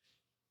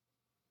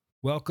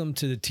Welcome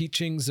to the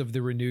teachings of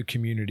the Renew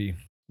community.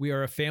 We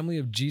are a family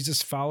of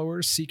Jesus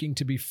followers seeking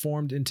to be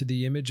formed into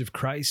the image of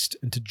Christ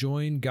and to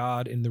join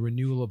God in the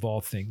renewal of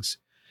all things.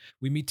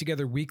 We meet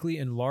together weekly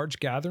in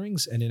large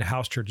gatherings and in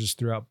house churches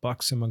throughout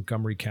Bucks and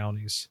Montgomery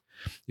counties.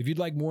 If you'd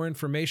like more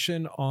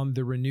information on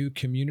the Renew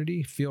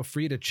community, feel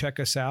free to check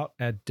us out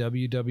at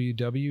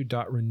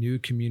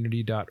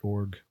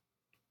www.renewcommunity.org.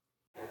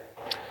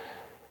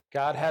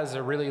 God has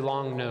a really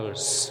long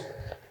nose.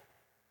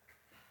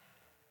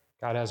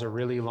 God has a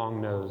really long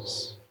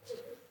nose.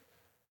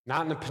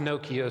 Not in a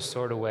Pinocchio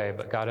sort of way,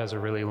 but God has a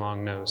really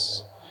long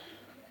nose.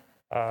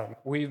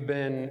 We've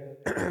been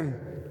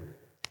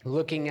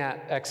looking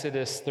at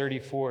Exodus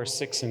 34,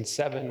 6 and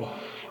 7,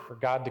 where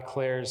God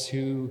declares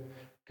who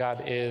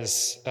God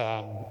is.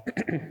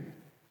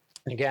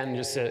 Again,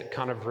 just to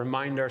kind of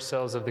remind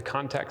ourselves of the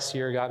context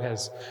here, God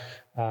has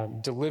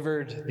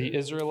delivered the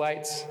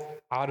Israelites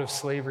out of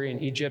slavery in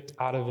Egypt,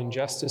 out of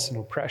injustice and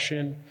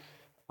oppression.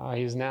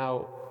 He's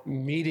now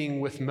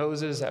meeting with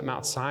Moses at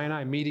Mount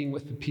Sinai, meeting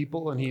with the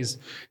people, and he's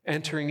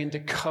entering into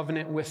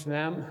covenant with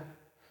them.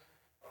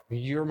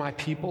 You're my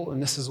people, and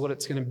this is what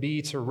it's going to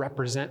be to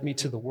represent me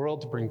to the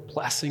world, to bring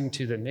blessing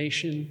to the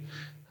nation.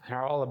 And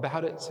are all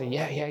about it. Say,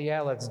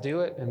 yeah, let's do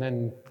it. And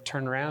then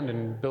turn around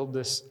and build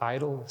this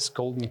idol, this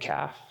golden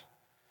calf.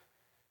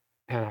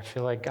 And I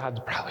feel like God's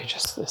probably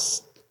just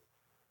this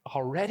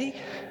already,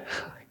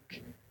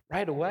 like,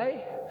 right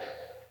away.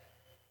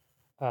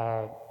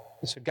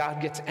 So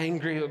God gets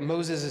angry.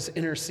 Moses is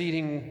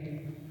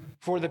interceding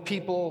for the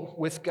people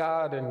with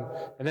God, and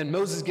then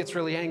Moses gets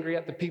really angry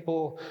at the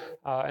people,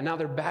 and now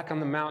they're back on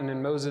the mountain,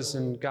 and Moses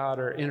and God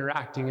are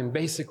interacting, and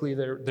basically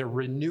they're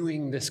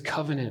renewing this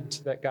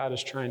covenant that God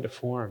is trying to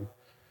form.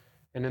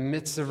 In the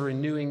midst of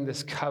renewing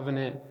this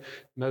covenant,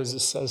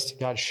 Moses says to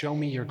God, "Show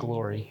me your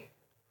glory."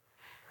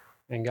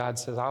 And God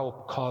says, I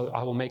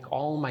will make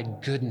all my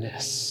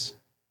goodness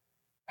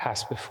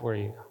pass before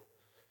you.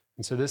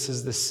 And so this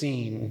is the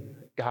scene.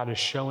 God is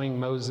showing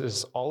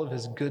Moses all of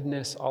his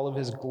goodness, all of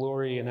his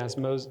glory, and as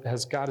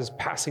God is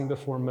passing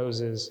before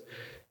Moses,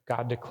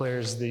 God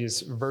declares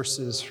these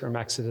verses from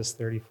Exodus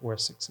 34,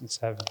 6 and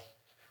 7.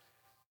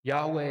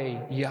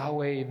 Yahweh,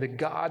 Yahweh, the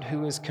God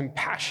who is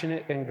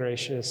compassionate and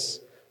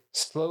gracious,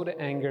 slow to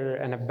anger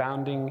and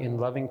abounding in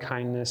loving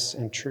kindness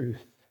and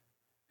truth,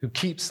 who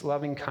keeps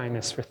loving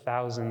kindness for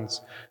thousands,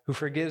 who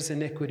forgives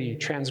iniquity,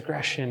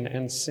 transgression,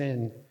 and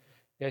sin,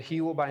 yet he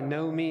will by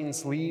no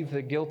means leave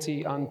the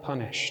guilty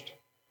unpunished,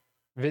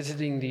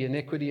 visiting the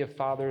iniquity of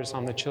fathers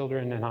on the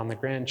children and on the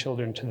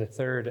grandchildren to the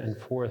third and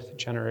fourth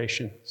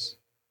generations.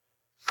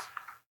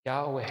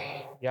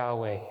 Yahweh,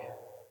 Yahweh,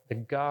 the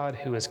God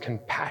who is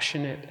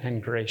compassionate and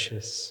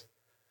gracious,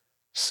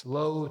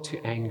 slow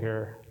to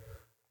anger,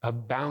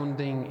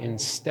 abounding in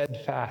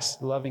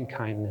steadfast loving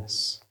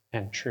kindness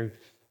and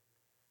truth.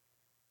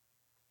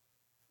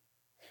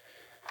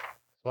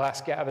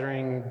 Last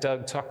gathering,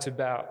 Doug talked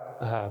about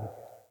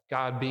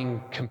God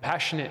being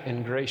compassionate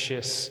and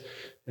gracious.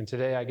 And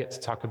today I get to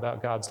talk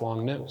about God's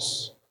long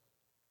nose,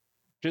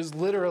 which is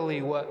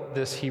literally what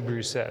this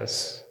Hebrew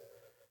says.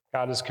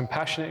 God is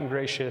compassionate and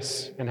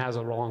gracious and has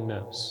a long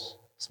nose.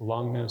 It's a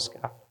long-nosed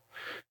God.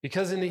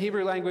 Because in the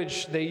Hebrew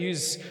language, they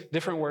use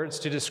different words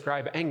to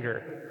describe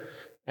anger.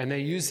 And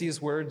they use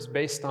these words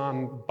based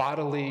on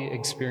bodily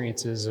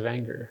experiences of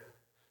anger.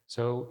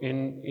 So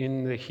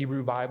in the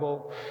Hebrew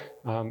Bible,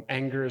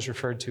 anger is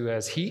referred to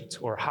as heat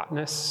or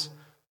hotness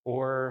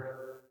or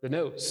the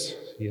nose.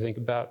 You think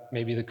about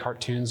maybe the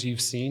cartoons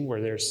you've seen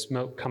where there's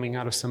smoke coming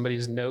out of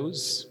somebody's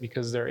nose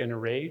because they're in a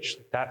rage.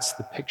 That's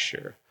the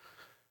picture.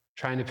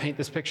 Trying to paint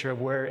this picture of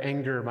where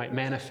anger might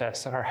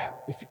manifest.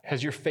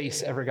 Has your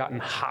face ever gotten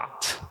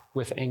hot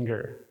with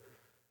anger?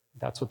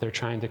 That's what they're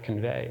trying to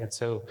convey. And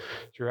so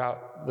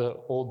throughout the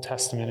Old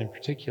Testament in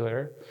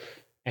particular,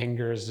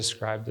 anger is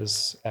described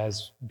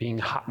as being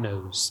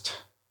hot-nosed.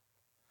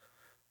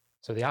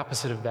 So the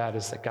opposite of that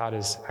is that God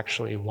is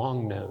actually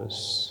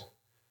long-nosed.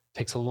 It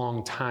takes a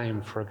long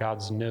time for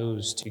God's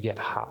nose to get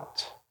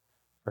hot,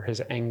 for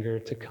his anger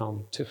to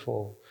come to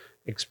full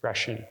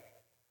expression.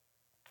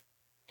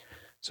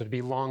 So to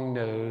be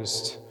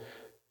long-nosed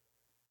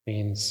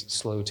means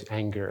slow to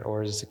anger,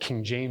 or as the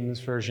King James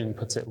Version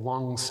puts it,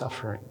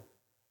 long-suffering.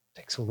 It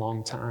takes a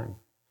long time.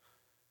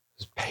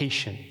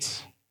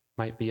 Patient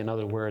might be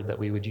another word that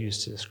we would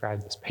use to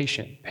describe this.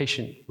 Patient.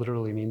 Patient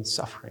literally means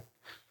suffering.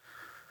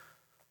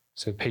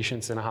 So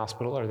patients in a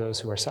hospital are those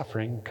who are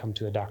suffering, come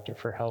to a doctor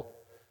for help.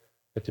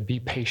 But to be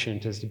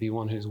patient is to be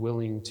one who's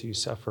willing to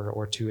suffer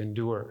or to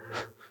endure,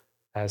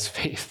 as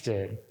Faith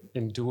did,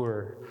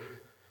 endure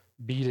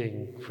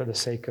beating for the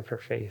sake of her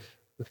faith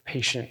with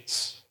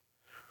patience.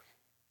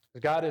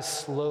 God is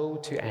slow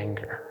to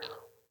anger.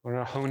 We're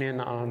going to hone in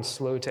on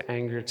slow to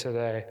anger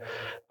today.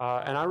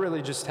 And I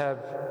really just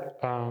have,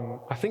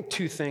 I think,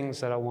 two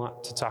things that I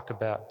want to talk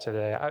about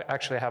today. I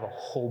actually have a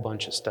whole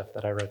bunch of stuff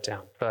that I wrote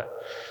down, but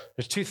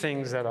there's two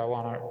things that I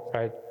want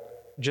to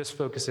just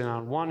focus in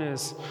on. One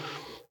is,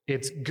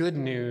 it's good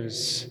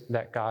news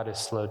that God is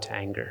slow to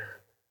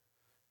anger.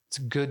 It's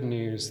good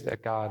news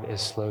that God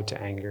is slow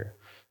to anger.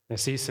 I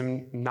see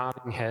some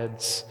nodding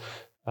heads.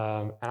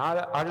 And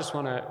I just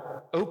want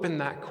to open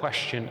that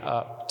question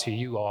up to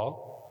you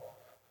all.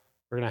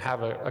 We're going to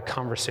have a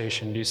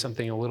conversation, do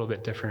something a little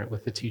bit different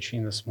with the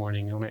teaching this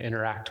morning. I want to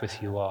interact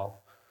with you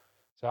all.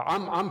 So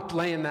I'm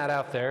laying that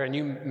out there, and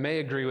you may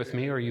agree with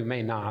me or you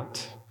may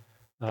not.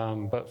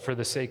 But for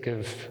the sake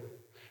of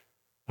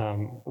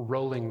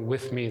rolling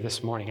with me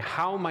this morning,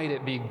 how might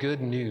it be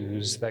good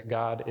news that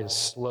God is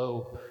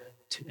slow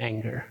to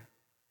anger?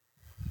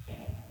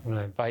 I'm going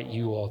to invite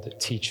you all to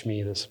teach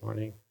me this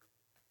morning.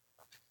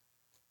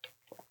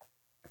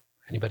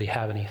 Anybody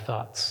have any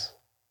thoughts?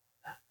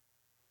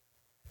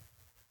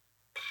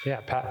 Yeah,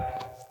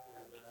 Pat.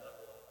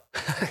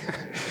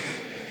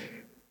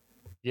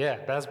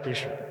 Yeah, that's pretty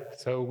sure.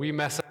 So we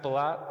mess up a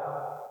lot,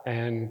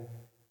 and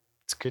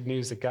it's good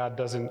news that God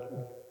doesn't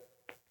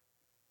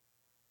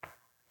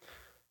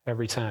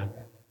every time.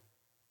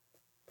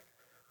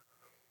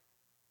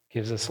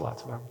 Gives us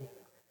lots of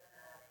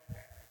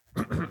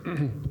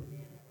opportunity.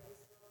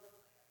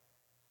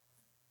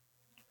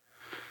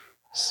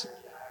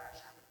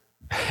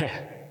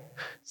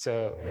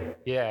 So,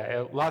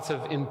 yeah, lots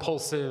of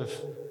impulsive.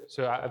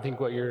 So I think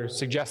what you're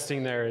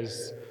suggesting there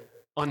is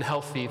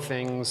unhealthy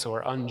things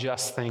or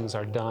unjust things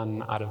are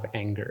done out of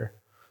anger.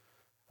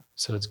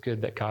 So it's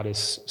good that God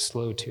is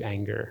slow to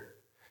anger.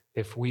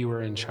 If we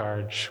were in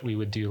charge, we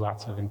would do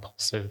lots of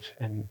impulsive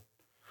and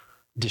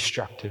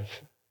destructive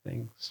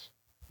things.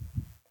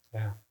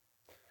 Yeah.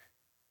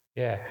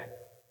 Yeah.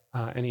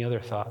 Any other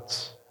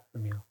thoughts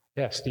from you?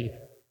 Yeah, Steve.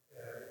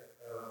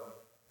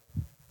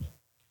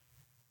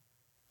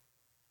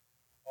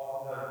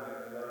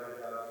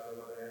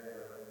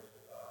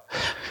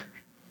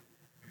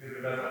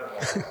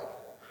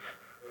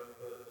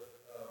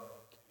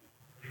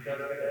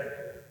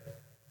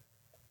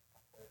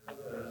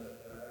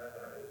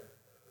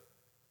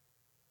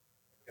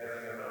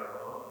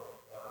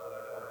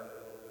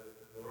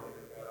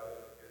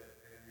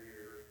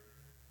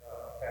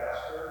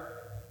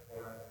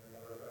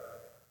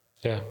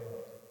 Yeah.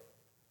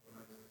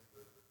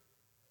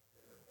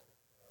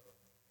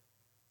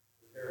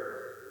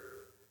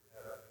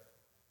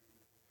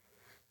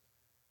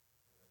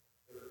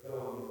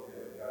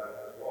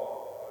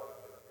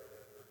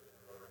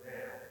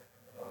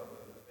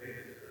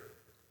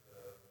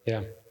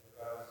 Yeah.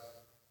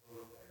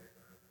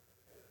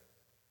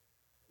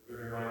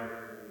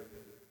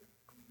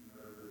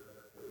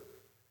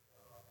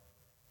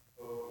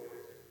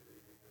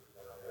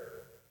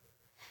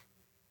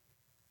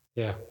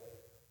 Yeah.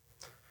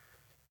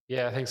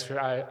 Yeah, thanks for,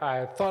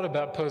 I thought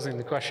about posing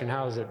the question,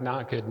 how is it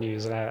not good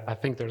news? And I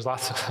think there's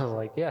lots of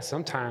like, yeah,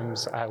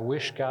 sometimes I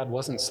wish God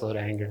wasn't slow to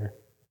anger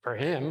for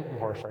him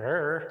or for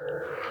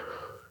her,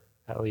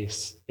 at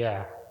least.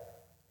 Yeah,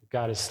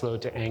 God is slow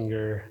to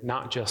anger,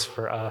 not just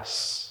for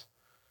us,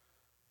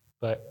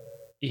 but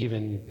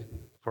even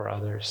for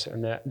others.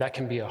 And that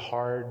can be a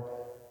hard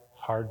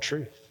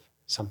truth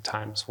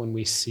sometimes when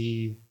we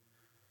see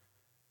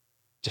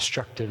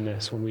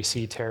destructiveness, when we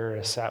see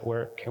terrorists at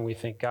work and we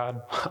think,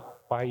 God,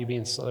 why are you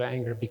being slow to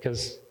anger?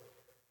 Because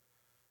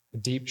a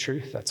deep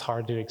truth that's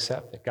hard to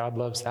accept, that God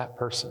loves that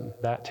person,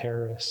 that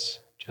terrorist,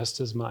 just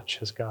as much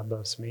as God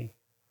loves me.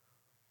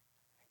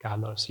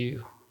 God loves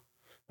you.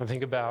 I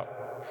think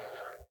about,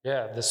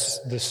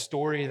 the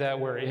story that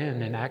we're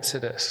in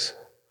Exodus,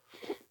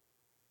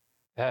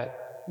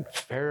 that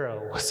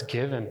Pharaoh was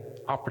given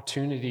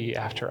opportunity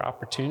after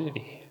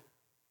opportunity.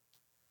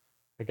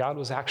 That God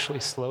was actually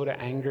slow to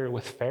anger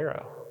with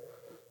Pharaoh.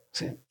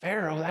 Saying,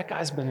 Pharaoh, that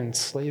guy's been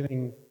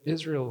enslaving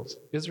Israelites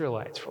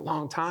for a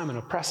long time and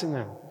oppressing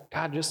them.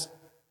 God, just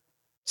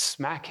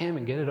smack him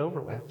and get it over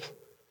with.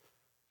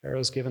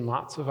 Pharaoh's given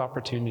lots of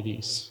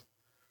opportunities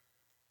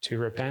to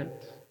repent.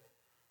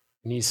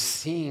 And he's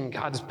seeing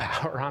God's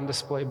power on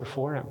display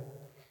before him.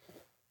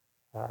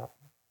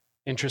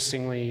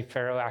 Interestingly,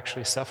 Pharaoh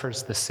actually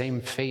suffers the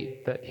same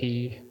fate that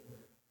he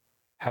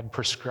had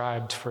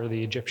prescribed for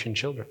the Egyptian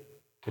children,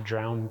 to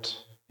drown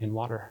in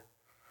water.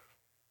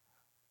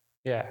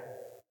 Yeah.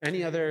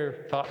 Any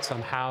other thoughts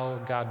on how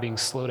God being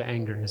slow to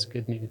anger is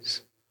good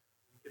news?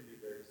 We can be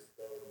very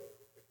slow to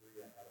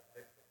agree on how to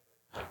fix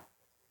something.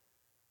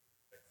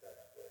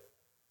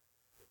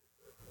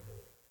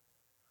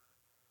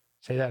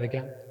 Say that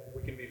again.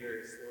 We can be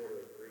very slow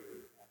to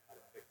agree on how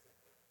to fix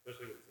something,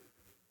 especially with some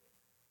people.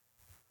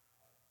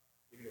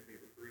 Even if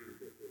we've agreed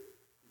with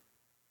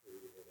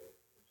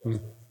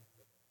it.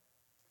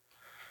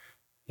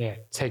 Yeah,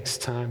 it takes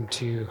time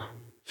to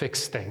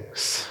fix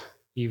things,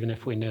 even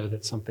if we know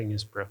that something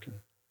is broken.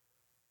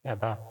 Yeah,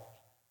 Bob.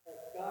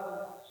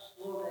 God is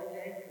slow to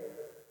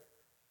anger,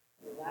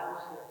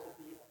 allows it to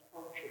be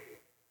approachable.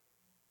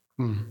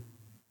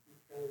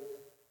 Because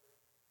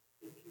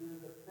if you're in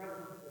the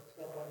presence of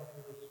someone who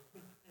is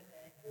quick to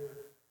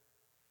anger,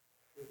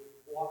 is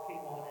walking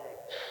on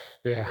eggs,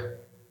 Yeah.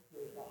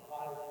 there's a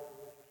high level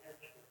of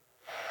tension.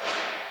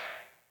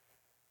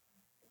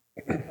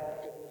 The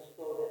fact that he's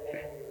slow to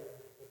anger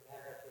is a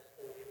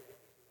manifestation of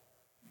his love.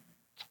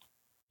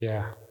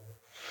 Yeah.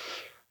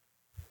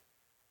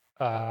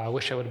 I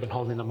wish I would have been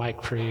holding the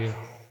mic for you.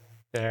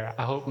 there.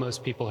 I hope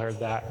most people heard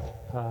that.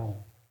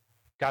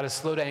 God is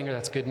slow to anger.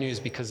 That's good news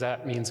because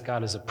that means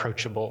God is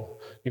approachable.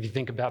 If you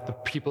think about the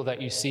people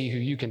that you see who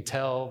you can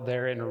tell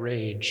they're in a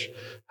rage,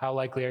 how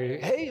likely are you,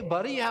 hey,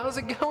 buddy, how's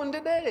it going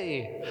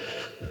today?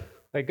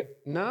 Like,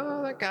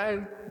 no, that guy,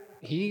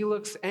 he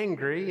looks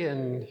angry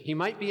and he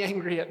might be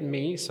angry at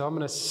me, so I'm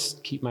going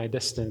to keep my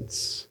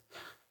distance.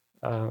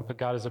 But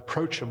God is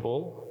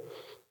approachable.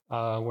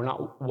 We're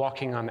not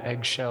walking on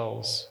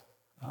eggshells.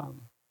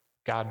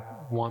 God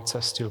wants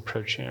us to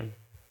approach him.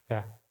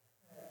 Yeah.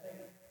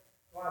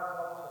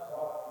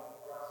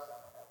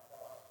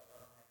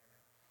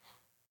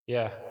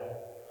 Yeah.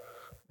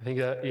 I think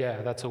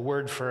that's a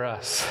word for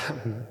us,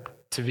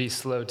 to be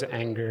slow to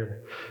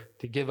anger,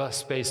 to give us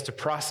space to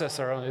process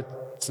our own.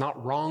 It's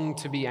not wrong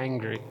to be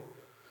angry.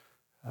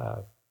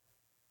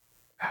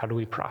 How do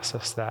we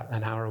process that,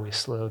 and how are we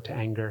slow to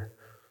anger?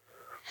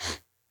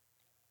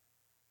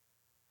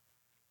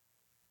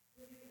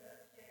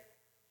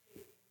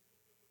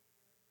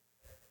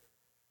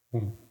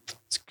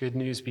 It's good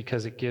news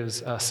because it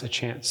gives us a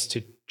chance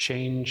to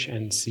change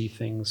and see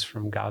things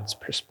from God's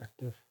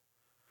perspective.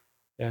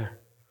 Yeah.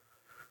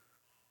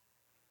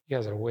 You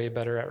guys are way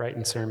better at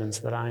writing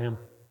sermons than I am.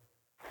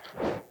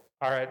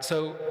 All right,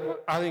 so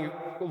I think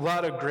a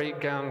lot of great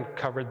ground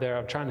covered there.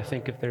 I'm trying to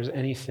think if there's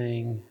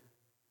anything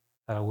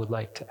that I would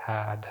like to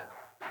add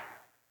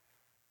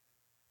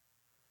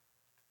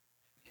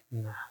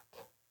in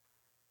that.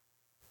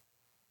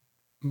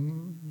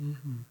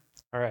 Mm-hmm.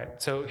 All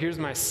right, so here's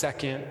my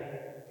second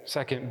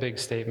big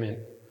statement.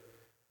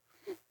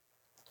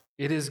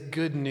 It is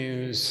good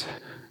news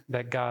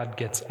that God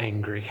gets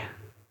angry.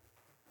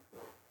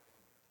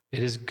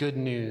 It is good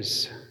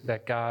news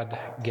that God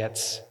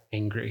gets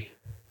angry.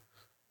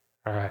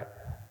 All right,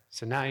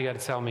 so now you got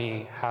to tell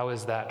me, how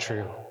is that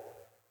true?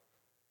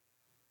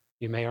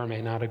 You may or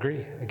may not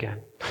agree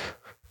again.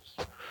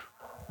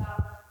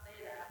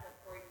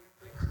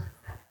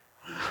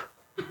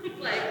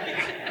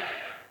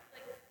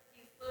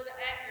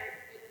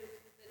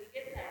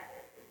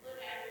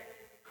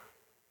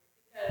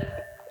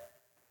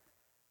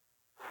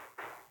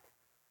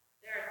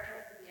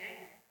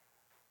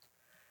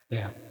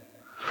 Yeah.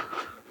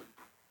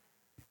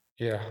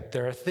 Yeah,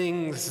 there are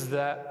things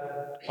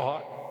that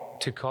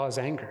ought to cause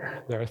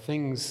anger. There are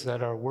things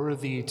that are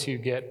worthy to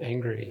get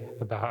angry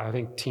about. I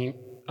think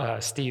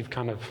Steve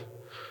kind of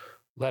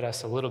led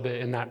us a little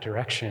bit in that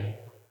direction.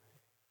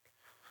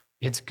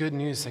 It's good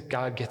news that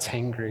God gets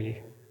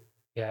angry.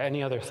 Yeah,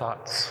 any other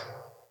thoughts?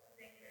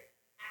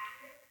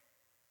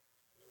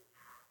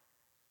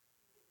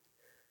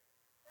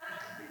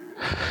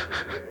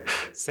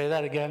 Say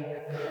that again.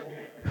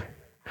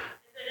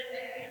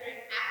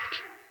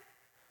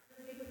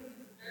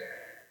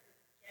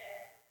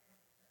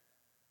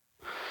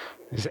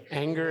 His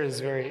anger is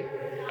very...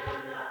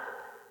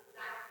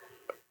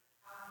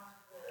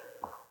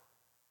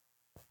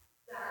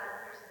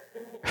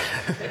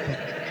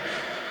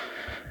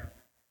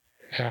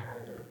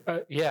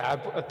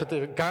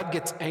 But God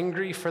gets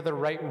angry for the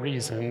right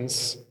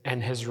reasons,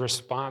 and his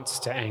response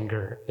to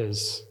anger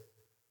is,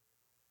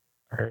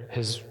 or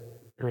his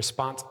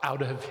response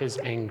out of his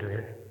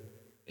anger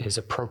is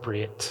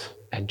appropriate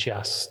and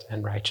just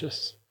and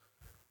righteous.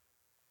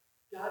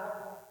 God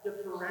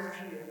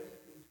differentiates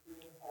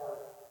between our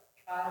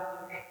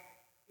childish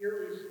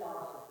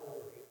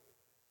irresponsibility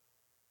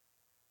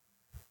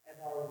and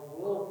our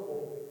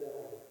willful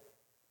rebellion.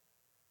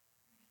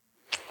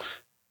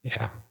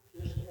 Yeah.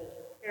 Just as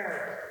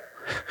parents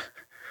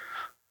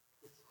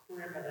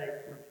discriminate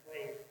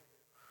between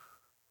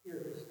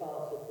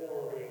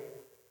irresponsibility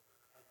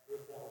and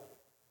rebellion.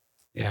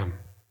 Yeah.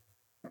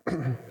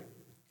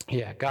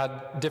 Yeah,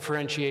 God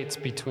differentiates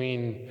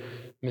between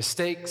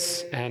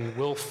mistakes and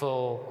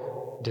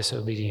willful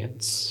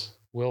disobedience,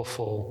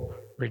 willful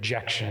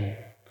rejection.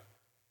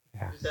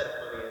 Yeah. You said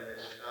funny in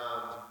this,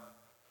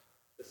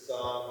 the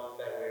song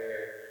that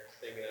we're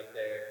singing up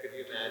there. Could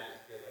you imagine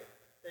just being like,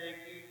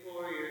 "Thank you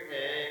for your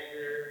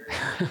anger"?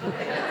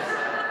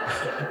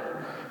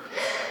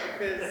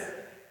 Because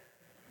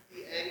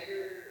the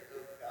anger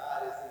of God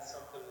isn't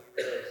something we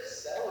really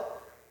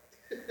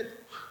celebrate. In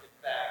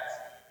fact,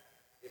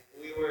 if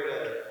we were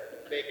to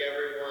make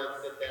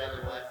everyone sit down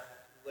and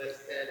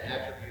list 10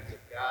 attributes of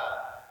God,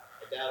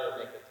 I doubt it would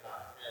make the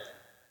top 10.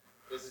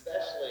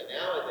 Especially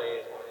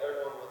nowadays when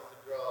everyone wants to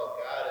draw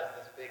God as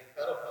this big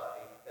cuddle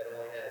puppy that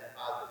only has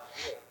positive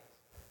feelings.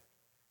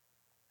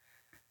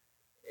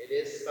 It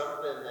is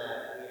something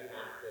that we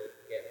have to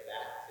get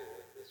back to,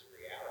 is this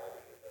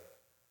reality of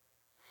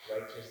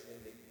righteous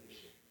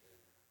indignation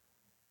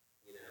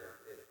and,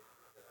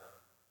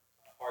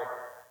 a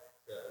heart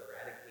to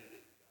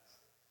eradicate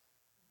injustice.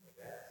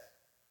 Like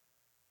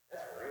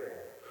that's real.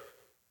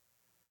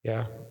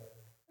 Yeah.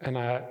 And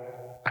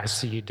I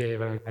see you,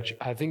 Dave.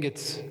 I think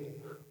it's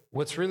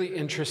what's really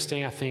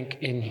interesting, I think,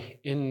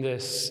 in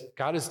this,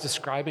 God is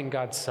describing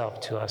God's self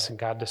to us, and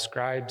God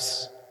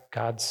describes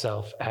God's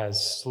self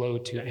as slow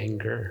to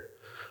anger.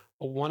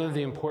 One of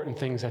the important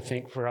things I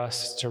think for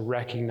us to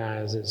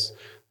recognize is,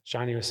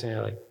 Johnny was saying,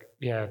 like,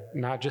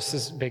 not just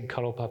this big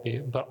cuddle puppy,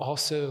 but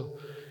also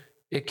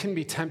it can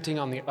be tempting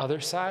on the other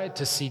side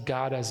to see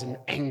God as an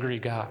angry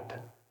God,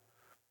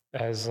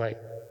 as like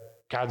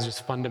God's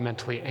just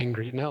fundamentally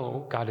angry.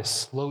 No, God is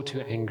slow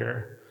to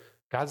anger.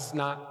 God is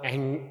not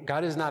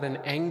an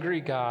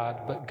angry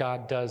God, but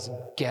God does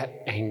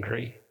get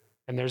angry.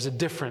 And there's a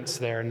difference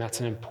there, and that's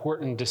an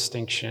important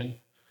distinction.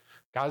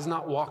 God's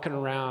not walking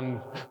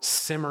around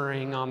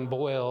simmering on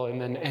boil,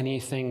 and then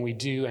anything we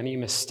do, any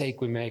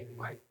mistake we make,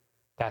 like,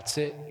 that's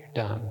it, you're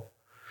done.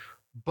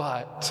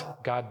 But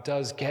God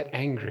does get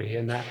angry,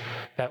 and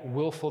that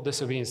willful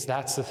disobedience,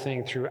 that's the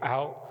thing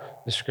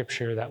throughout the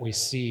scripture that we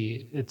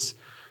see. It's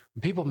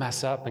when people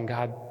mess up and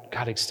God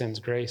extends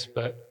grace,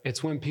 but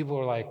it's when people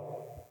are like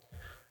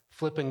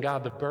flipping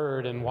God the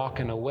bird and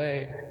walking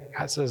away,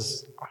 God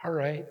says, all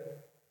right,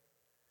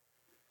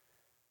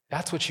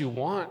 that's what you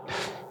want.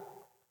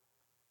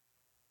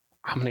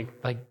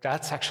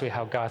 That's actually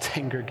how God's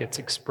anger gets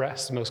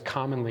expressed most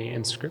commonly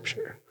in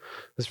scripture.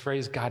 This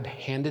phrase, God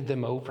handed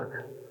them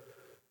over.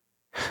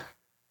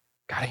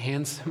 God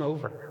hands them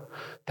over.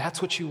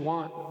 That's what you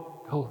want.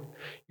 Oh,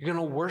 you're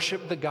going to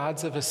worship the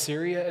gods of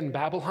Assyria and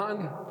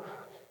Babylon?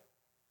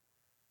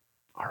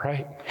 All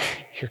right,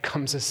 here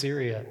comes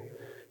Assyria.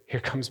 Here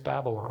comes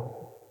Babylon.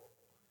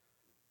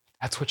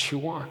 That's what you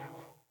want.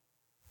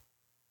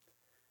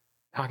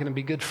 Not going to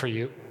be good for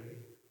you.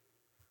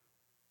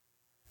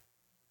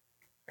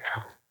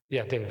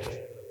 Yeah, David. Yeah,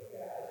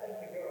 I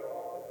think you go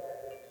along with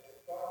that.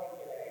 If God can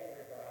get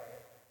angry by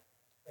it,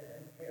 then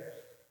who cares?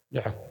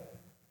 Yeah. I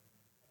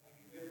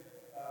mean, there was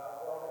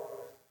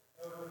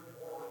no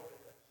reward.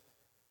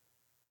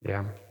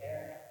 Yeah. And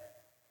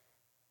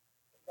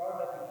if God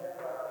doesn't care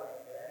about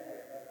it, get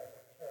angry, God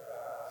doesn't care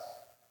about us.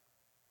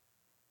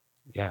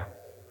 Yeah.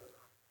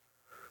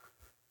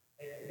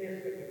 It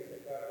is good news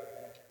that God is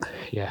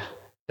angry. Yeah.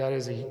 That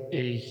is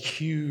a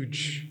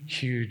huge,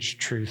 huge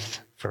truth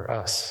for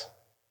us.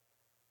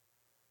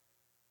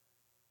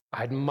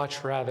 I'd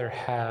much rather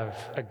have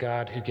a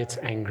God who gets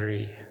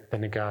angry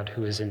than a God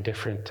who is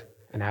indifferent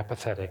and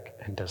apathetic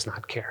and does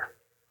not care.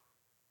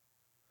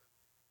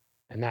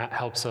 And that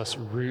helps us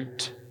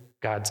root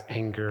God's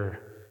anger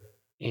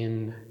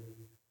in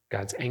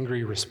God's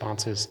angry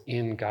responses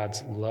in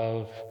God's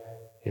love,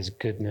 his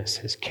goodness,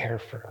 his care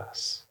for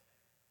us.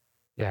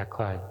 Yeah,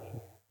 Clyde.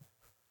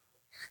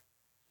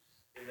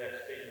 In that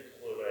statement,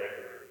 slow to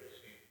anger, you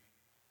see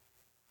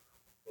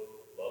both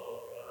the love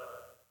of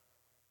God,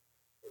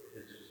 but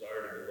his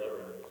desire to be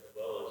loving, as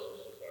well as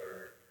his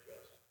desire to be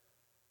just,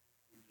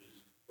 which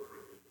is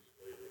perfectly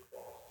displayed in the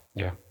cross.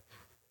 Yeah.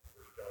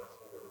 First John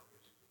 4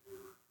 uses the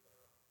word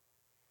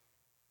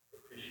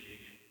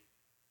propitiation,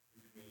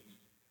 which means to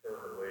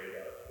turn away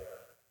God's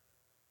wrath.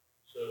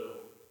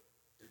 So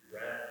his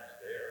wrath is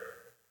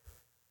there,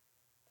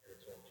 and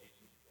it's on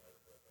Jesus rather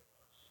than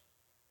on us,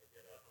 and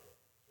yet not on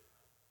us.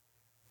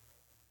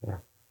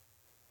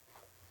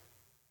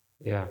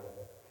 Yeah.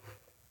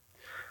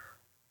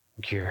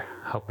 Thank you.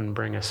 Helping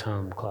bring us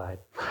home, Clyde.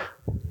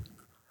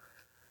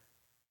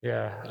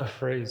 Yeah, a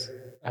phrase.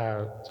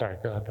 Sorry,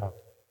 go ahead, Bob.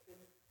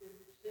 It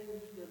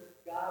seems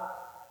that God's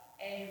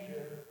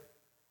anger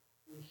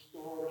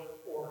restores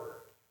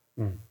order.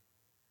 Mm.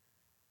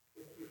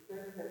 If you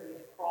think that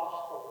we've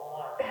crossed the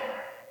line,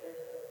 there's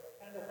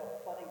kind of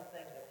a funny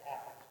thing that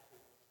happens to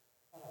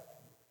us.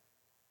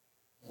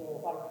 So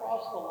if I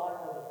cross the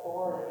line of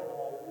authority and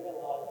I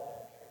realize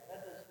I'm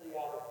tremendously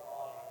out of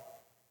line,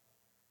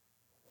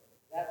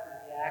 that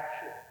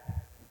reaction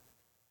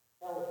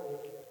tells me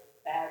that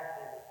bad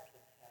things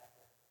can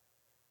happen.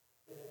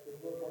 And if we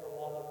look at a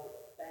lot of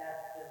the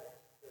bad things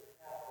that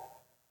happen,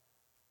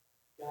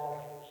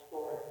 God's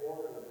restoring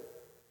order,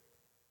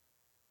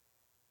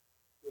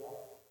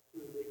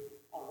 through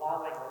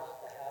allowing us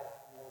to have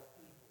more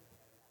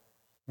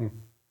evil.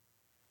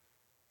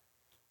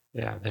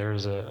 Yeah,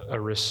 there's a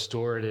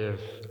restorative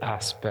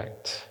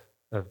aspect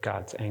of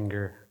God's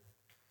anger.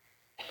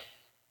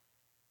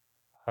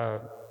 I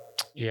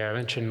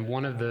mentioned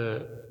one of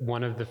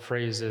the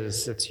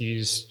phrases that's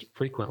used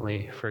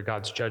frequently for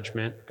God's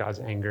judgment, God's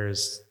anger,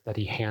 is that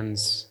he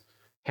hands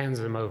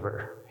them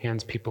over,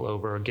 hands people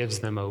over, or gives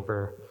them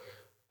over.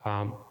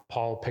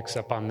 Paul picks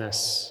up on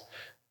this,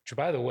 which,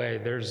 by the way,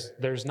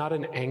 there's not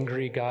an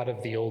angry God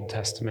of the Old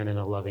Testament and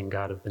a loving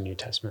God of the New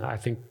Testament. I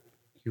think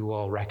you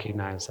all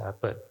recognize that,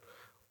 but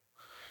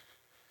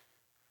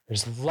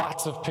there's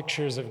lots of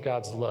pictures of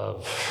God's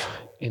love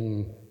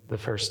in the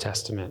First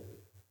Testament.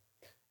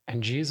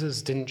 And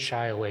Jesus didn't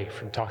shy away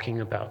from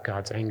talking about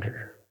God's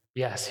anger.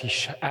 Yes, he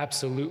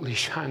absolutely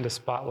shined a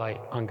spotlight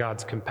on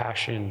God's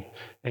compassion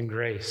and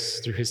grace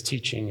through his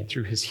teaching and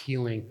through his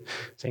healing,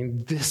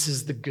 saying, this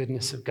is the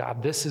goodness of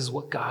God. This is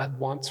what God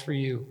wants for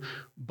you.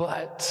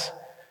 But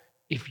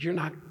if you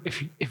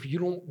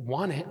don't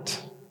want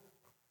it,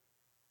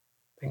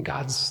 then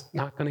God's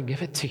not going to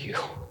give it to you.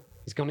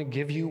 He's going to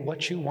give you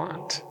what you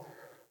want.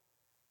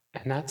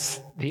 And that's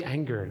the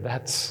anger.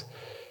 That's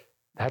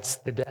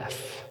the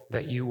death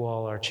that you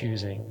all are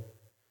choosing.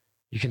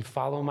 You can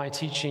follow my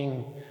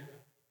teaching,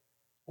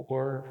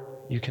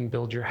 or you can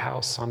build your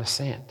house on a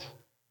sand.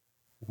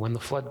 When the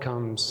flood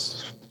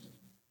comes,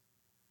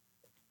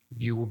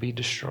 you will be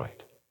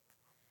destroyed.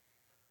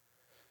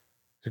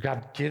 So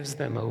God gives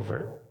them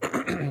over,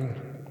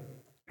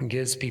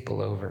 gives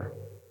people over.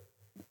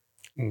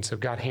 And so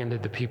God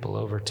handed the people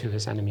over to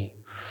his enemy.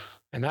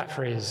 And that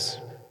phrase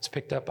is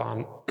picked up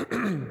on,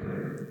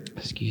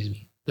 excuse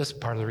me, this is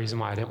part of the reason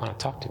why I didn't want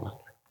to talk too much.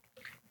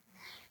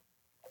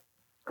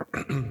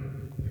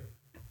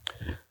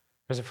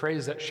 There's a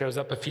phrase that shows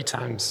up a few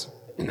times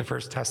in the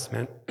First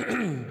Testament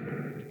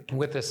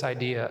with this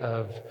idea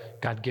of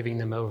God giving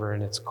them over,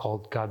 and it's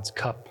called God's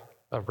cup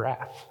of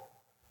wrath.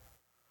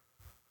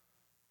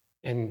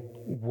 And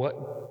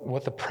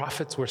what the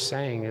prophets were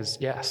saying is,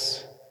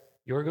 yes,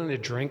 you're going to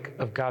drink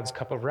of God's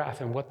cup of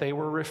wrath. And what they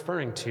were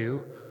referring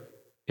to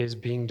is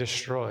being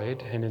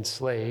destroyed and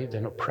enslaved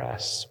and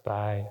oppressed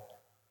by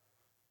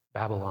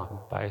Babylon,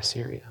 by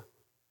Assyria.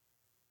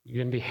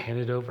 You're going to be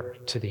handed over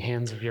to the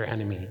hands of your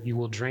enemy. You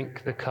will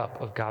drink the cup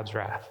of God's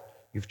wrath.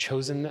 You've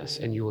chosen this,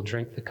 and you will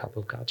drink the cup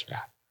of God's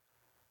wrath.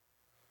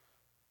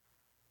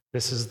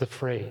 This is the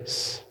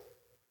phrase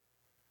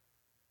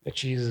that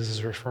Jesus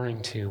is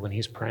referring to when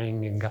he's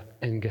praying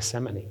in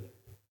Gethsemane.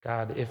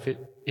 God,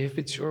 if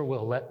it's your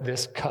will, let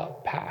this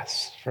cup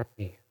pass from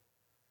me.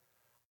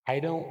 I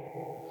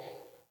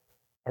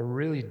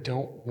really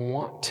don't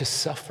want to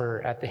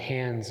suffer at the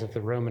hands of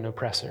the Roman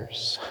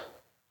oppressors.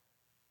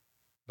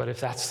 But if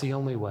that's the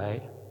only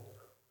way,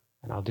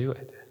 then I'll do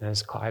it. And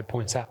as Clyde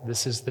points out,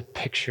 this is the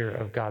picture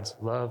of God's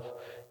love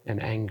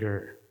and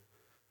anger.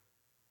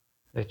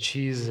 That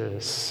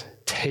Jesus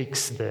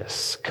takes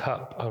this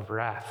cup of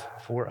wrath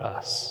for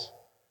us.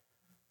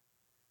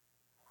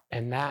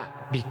 And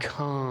that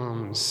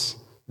becomes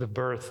the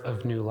birth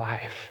of new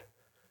life.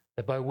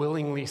 That by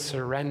willingly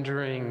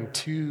surrendering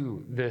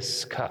to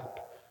this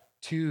cup,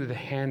 to the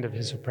hand of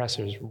his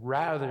oppressors,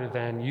 rather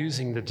than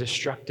using the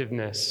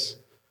destructiveness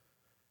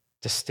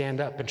to stand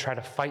up and try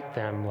to fight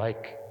them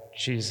like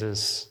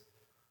Jesus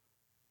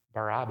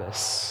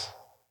Barabbas,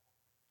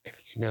 if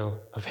you know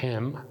of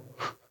him,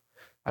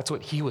 that's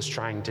what he was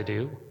trying to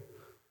do.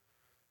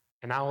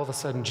 And now all of a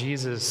sudden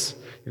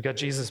you've got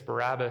Jesus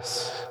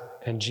Barabbas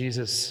and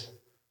Jesus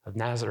of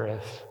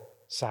Nazareth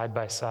side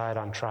by side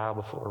on trial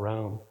before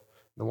Rome.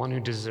 The one who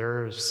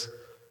deserves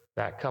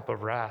that cup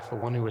of wrath, the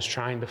one who was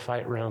trying to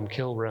fight Rome,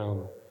 kill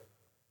Rome,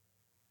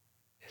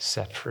 is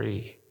set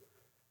free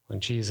when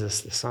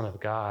Jesus, the Son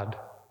of God,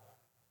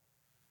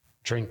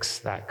 drinks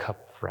that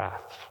cup of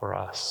wrath for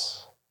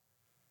us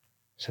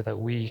so that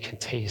we can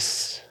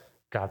taste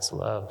God's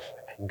love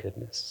and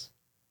goodness.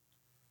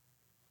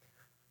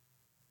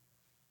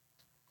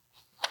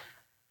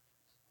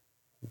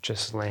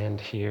 Just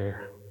land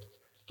here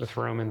with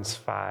Romans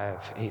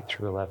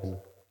 5:8-11.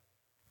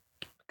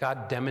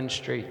 God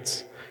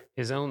demonstrates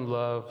his own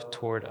love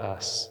toward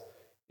us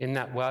in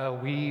that while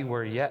we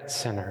were yet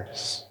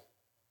sinners,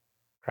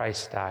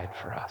 Christ died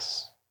for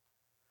us.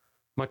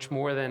 Much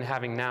more than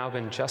having now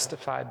been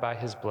justified by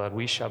his blood,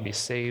 we shall be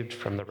saved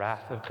from the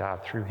wrath of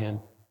God through him.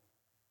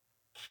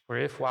 For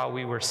if while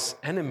we were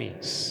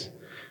enemies,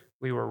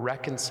 we were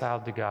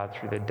reconciled to God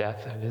through the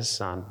death of his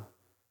Son,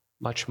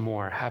 much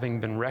more, having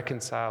been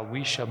reconciled,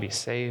 we shall be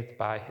saved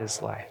by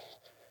his life.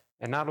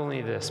 And not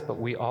only this, but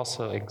we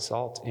also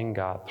exalt in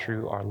God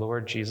through our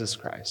Lord Jesus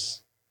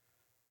Christ,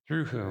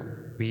 through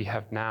whom we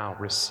have now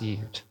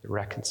received the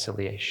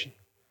reconciliation.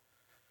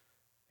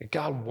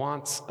 God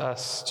wants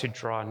us to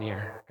draw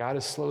near. God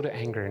is slow to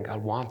anger, and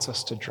God wants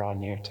us to draw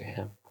near to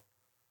him,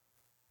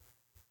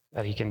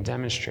 that he can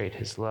demonstrate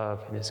his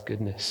love and his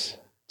goodness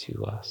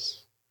to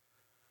us.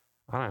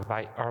 I want to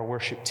invite our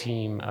worship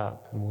team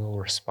up, and we'll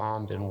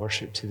respond and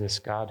worship to this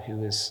God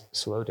who is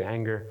slow to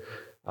anger.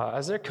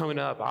 As they're coming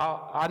up,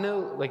 I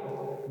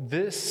know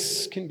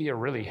this can be a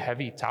really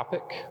heavy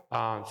topic.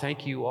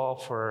 Thank you all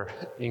for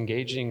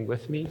engaging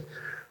with me.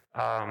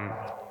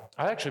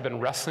 I've actually been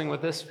wrestling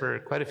with this for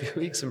quite a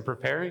few weeks and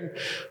preparing.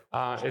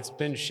 It's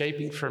been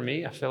shaping for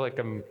me. I feel like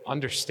I'm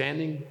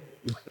understanding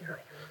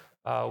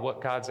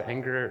what God's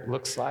anger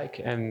looks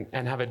like and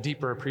have a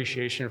deeper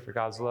appreciation for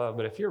God's love.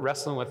 But if you're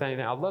wrestling with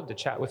anything, I'd love to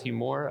chat with you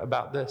more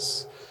about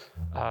this.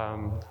 I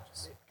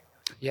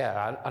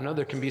know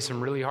there can be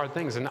some really hard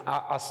things, and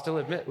I'll still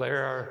admit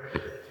there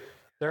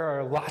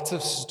are lots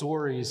of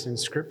stories in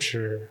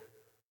Scripture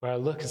where I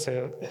look and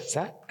say, is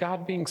that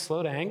God being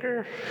slow to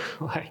anger?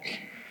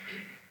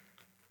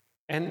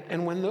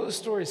 And when those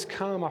stories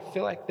come, I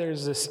feel like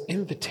there's this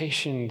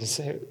invitation to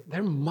say,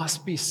 there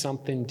must be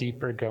something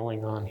deeper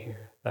going on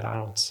here that I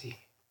don't see.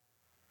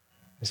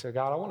 And so,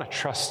 God, I want to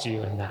trust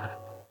you in that.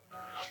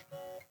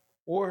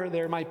 Or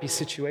there might be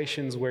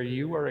situations where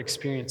you are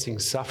experiencing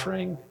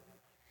suffering.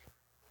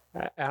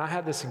 And I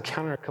had this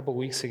encounter a couple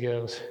weeks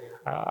ago.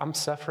 I'm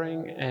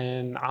suffering,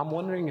 and I'm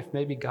wondering if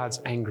maybe God's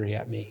angry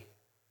at me.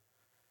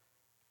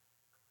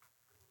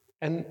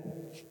 And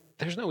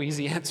there's no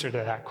easy answer to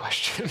that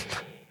question.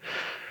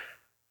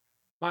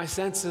 My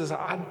sense is,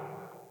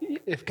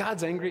 if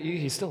God's angry at you,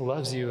 he still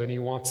loves you and he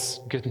wants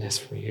goodness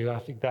for you. I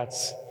think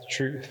that's the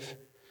truth.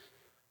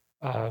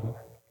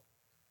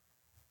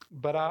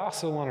 But I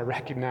also want to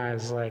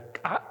recognize,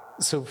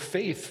 so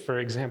Faith, for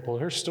example,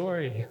 her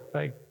story,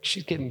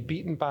 she's getting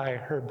beaten by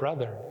her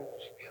brother.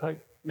 She'd be like,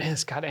 man,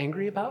 is God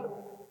angry about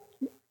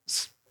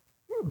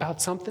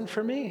something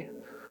for me?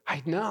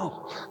 I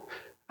know.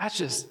 That's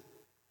just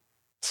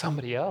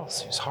somebody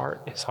else whose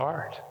heart is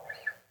hard.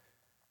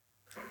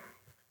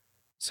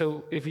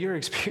 So if you're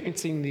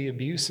experiencing the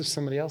abuse of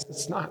somebody else,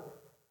 it's not.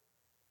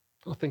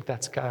 I don't think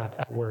that's God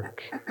at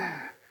work.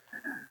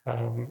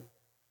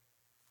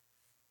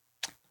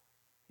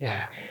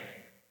 Yeah.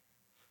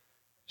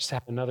 Just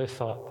have another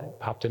thought that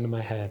popped into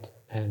my head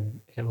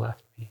and it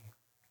left me.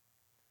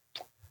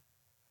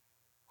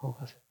 What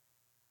was it?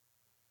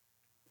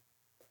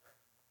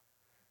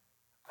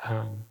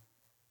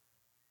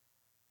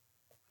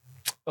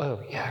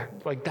 Oh yeah,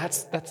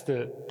 that's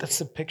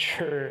the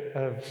picture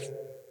of,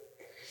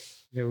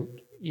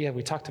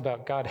 we talked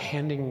about God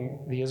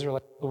handing the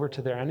Israelites over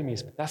to their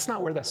enemies, but that's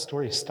not where that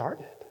story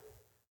started.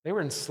 They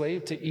were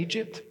enslaved to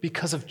Egypt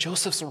because of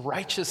Joseph's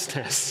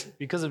righteousness,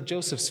 because of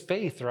Joseph's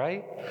faith,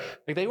 right?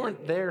 They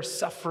weren't there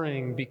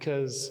suffering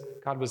because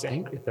God was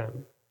angry at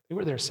them. They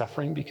were there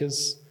suffering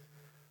because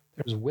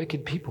there was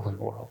wicked people in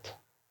the world.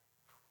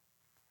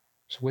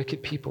 There's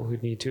wicked people who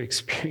need to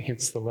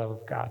experience the love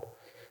of God.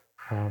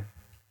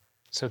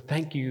 So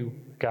thank you,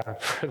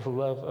 God, for the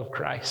love of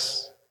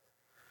Christ.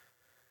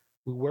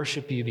 We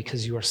worship you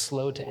because you are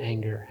slow to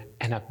anger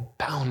and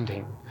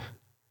abounding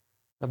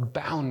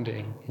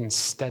in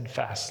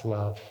steadfast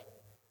love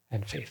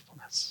and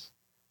faithfulness.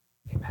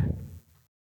 Amen.